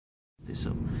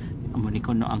So, amo ni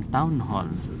kono ang town hall.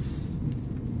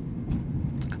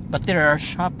 But there are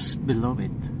shops below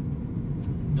it.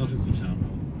 Not in the town hall.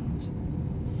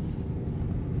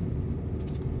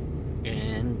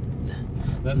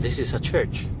 And this is a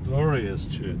church. Glorious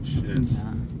church, yes.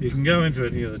 Yeah. You can go into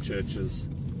any of the churches.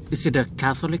 Is it a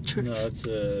Catholic church? No, it's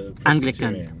a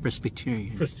Anglican,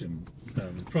 Presbyterian. Christian,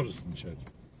 Protestant church.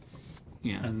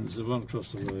 Yeah. And the one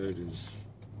across the road is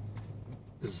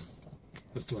it's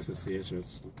like a theatre.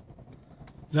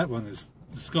 That one is,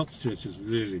 the Scots church is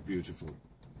really beautiful.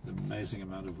 An amazing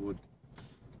amount of wood.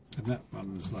 And that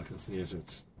one is like a theatre.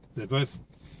 They're both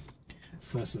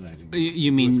fascinating.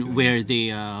 You mean where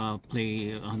they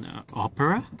play on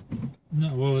opera?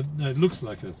 No, well, no, it looks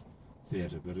like a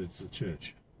theatre, but it's a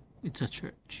church. It's a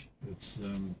church. It's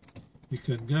you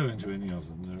can go into any of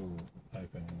them. They're all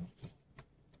open. Just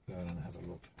go and have a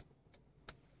look.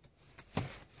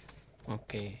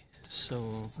 Okay,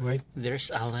 so Wait.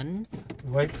 there's Alan.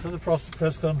 Wait for the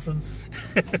press conference.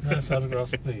 No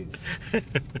photographs, please.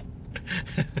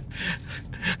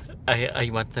 I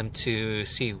want them to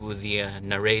see who the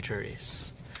narrator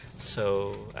is.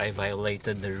 So I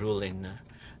violated the rule in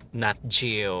Nat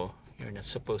Geo. You're not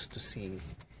supposed to see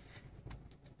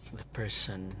the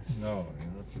person No,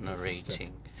 you're not supposed to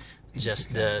narrating.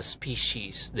 Just the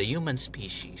species, the human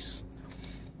species.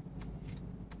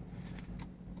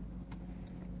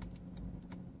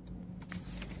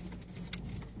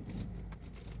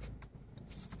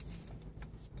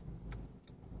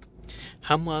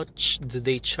 How much do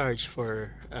they charge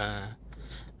for?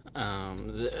 How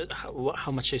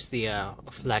much is the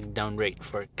flag down rate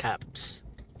for caps?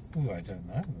 Oh, I don't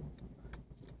know.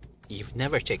 You've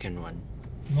never taken one.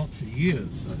 Not for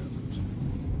years, I haven't.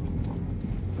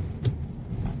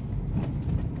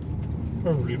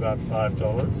 Probably about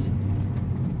 $5.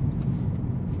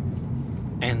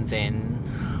 And then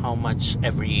how much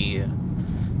every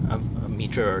a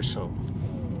meter or so?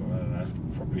 I don't know,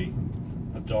 probably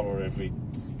 $1 every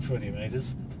 20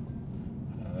 metres.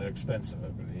 They're expensive, I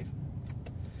believe.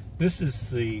 This is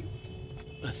the...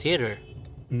 A theater?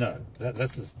 No,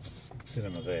 that's the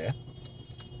cinema there.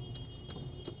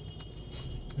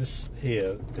 This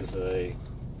here is a...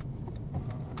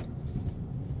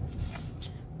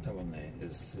 That one there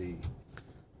is the...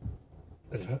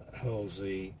 It holds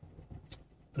the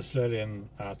Australian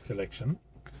Art Collection.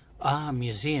 Ah,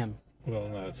 museum. Well,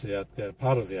 no, it's the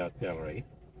part of the art gallery.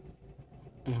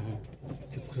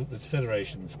 Mm-hmm. It's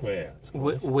Federation Square.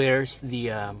 Where's the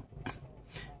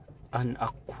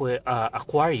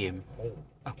aquarium?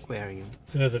 Aquarium.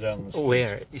 Further down the street.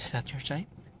 Where is that your type?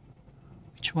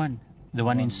 Which one? The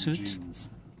one in suit? Jeans.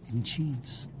 In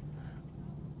jeans.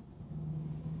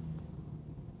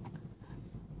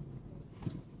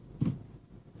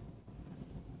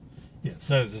 Yeah,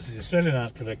 so there's the Australian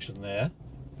Art Collection there,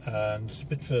 and just a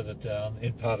bit further down,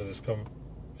 in part of this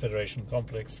Federation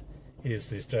complex, is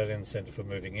the Australian Centre for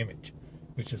Moving Image,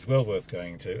 which is well worth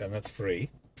going to, and that's free,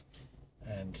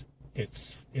 and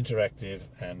it's interactive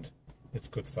and it's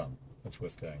good fun. It's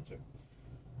worth going to.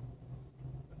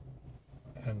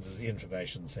 And the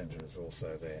information centre is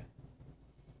also there.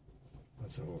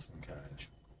 That's a horse and carriage.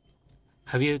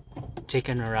 Have you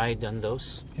taken a ride on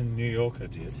those? In New York I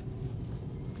did.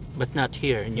 But not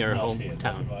here in your Not here, hometown.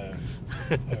 not in my own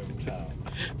hometown.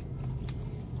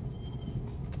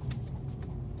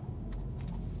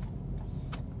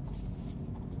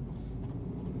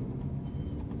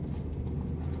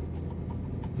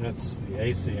 That's the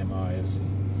ACMI, is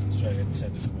the Australian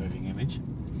Centre for Moving Image.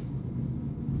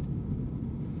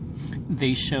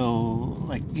 They show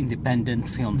like independent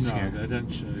films No, here. they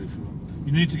don't show film.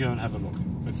 You need to go and have a look.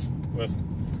 It's worth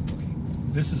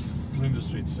looking. This is Flinders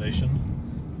Street Station,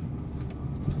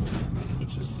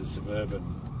 which is the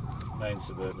main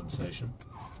suburban station.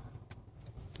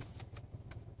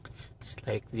 It's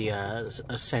like the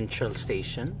a central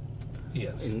station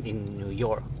Yes. in New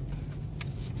York.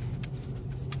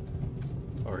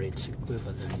 Or its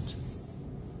equivalent.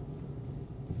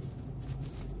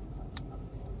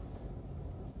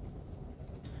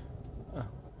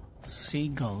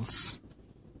 Seagulls.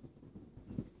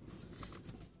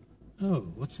 Oh,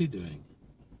 what's he doing?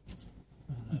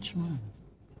 Which one?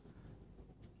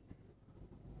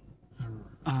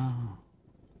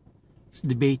 It's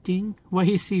debating. Why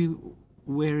is he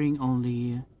wearing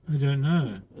only I don't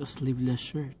know. a sleeveless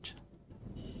shirt?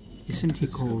 Isn't he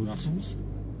He's got cold? muscles.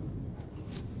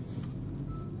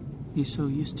 He's so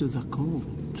used to the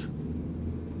cold.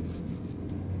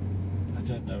 I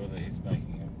don't know whether he's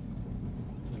making a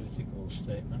political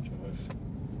statement or if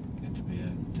it's going to be a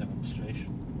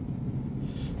demonstration.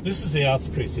 This is the Arts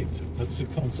Precinct. That's the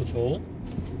concert hall.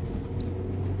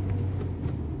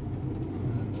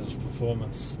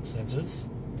 performance centres.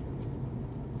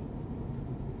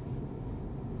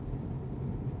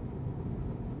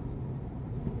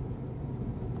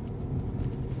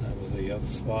 Over the other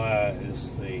spire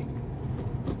is the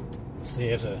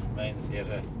main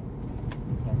theatre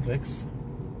complex.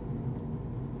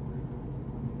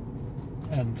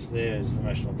 And there's the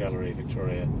National Gallery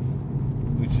Victoria,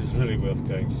 which is really worth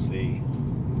going to see.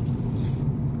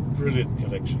 Brilliant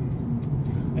collection,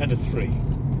 and it's free.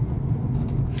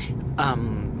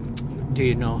 Do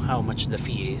you know how much the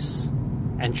fee is?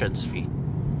 Entrance fee?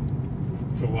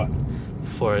 For what?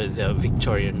 For the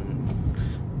Victorian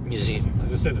Museum. I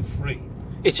just said it's free.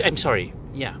 I'm sorry,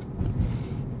 yeah.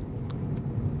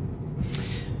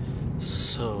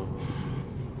 So...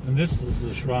 And this is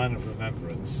the Shrine of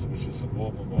Remembrance, which is a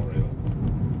war memorial,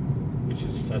 which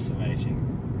is fascinating,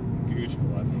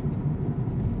 beautiful, I think.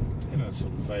 In a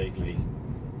sort of vaguely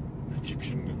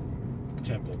Egyptian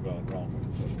temple gone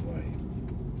wrong sort of way.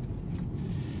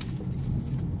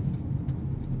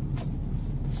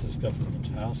 This is Government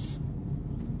House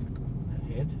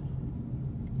ahead.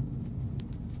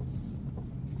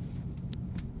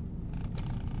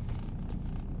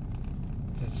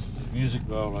 That's the music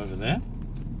bowl over there,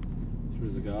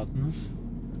 through the gardens.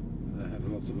 They have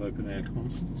lots of open air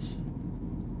concerts.